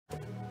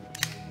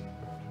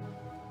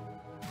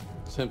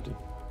It's empty.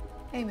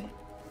 Hey, mate.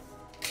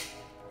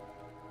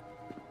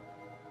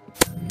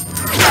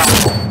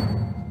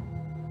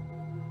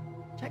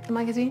 Check the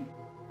magazine.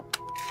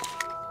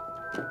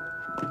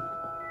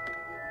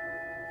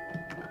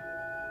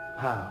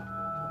 How?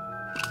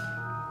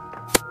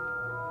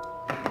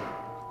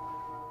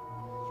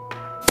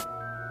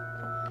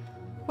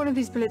 One of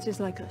these bullets is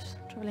like us,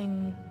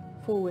 traveling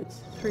forwards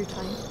through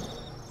time.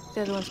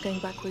 The other one's going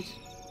backwards.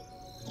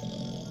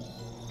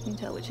 Can you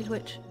tell which is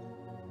which?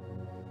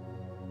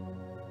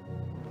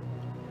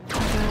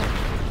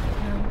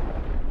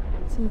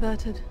 It's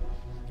inverted.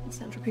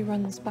 Its entropy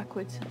runs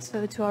backwards,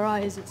 so to our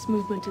eyes, its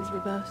movement is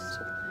reversed.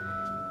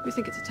 We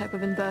think it's a type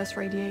of inverse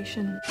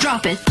radiation.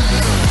 Drop it!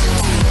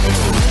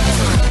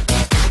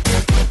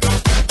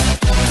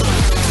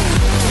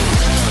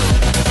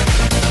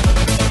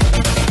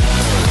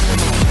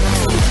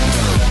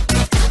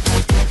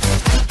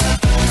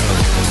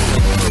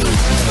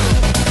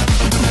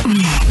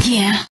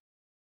 Yeah.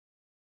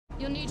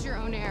 You'll need your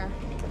own air.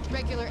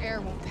 Regular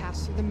air won't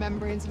pass through the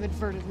membranes of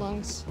inverted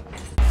lungs.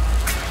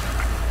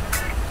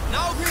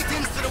 Now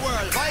greetings to the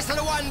world. Vice of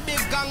the one big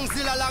Gong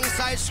still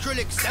alongside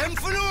Skrillex. Them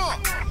for no.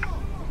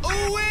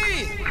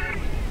 Ooh-wee.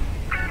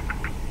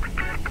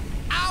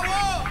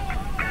 Ow.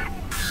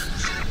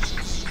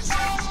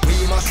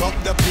 We must rock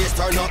the place,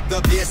 turn up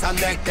the bass and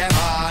make them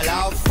all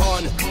have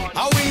fun.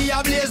 How we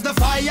ablaze the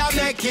fire,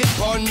 make it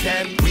fun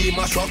them. We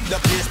must rock the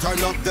place,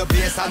 turn up the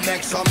bass and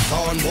make some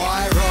sound.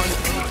 Boy, run.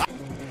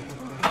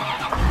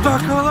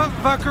 Buckle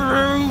up,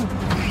 buckaroo!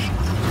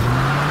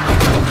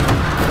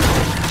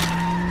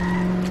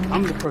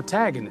 I'm the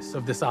protagonist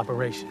of this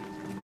operation.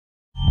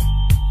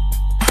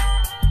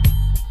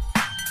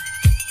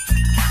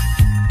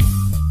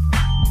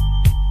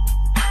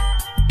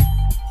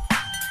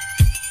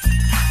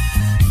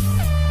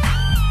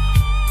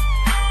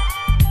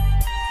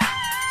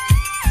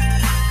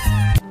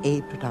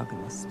 A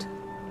protagonist.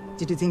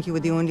 Did you think you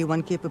were the only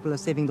one capable of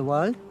saving the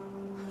world?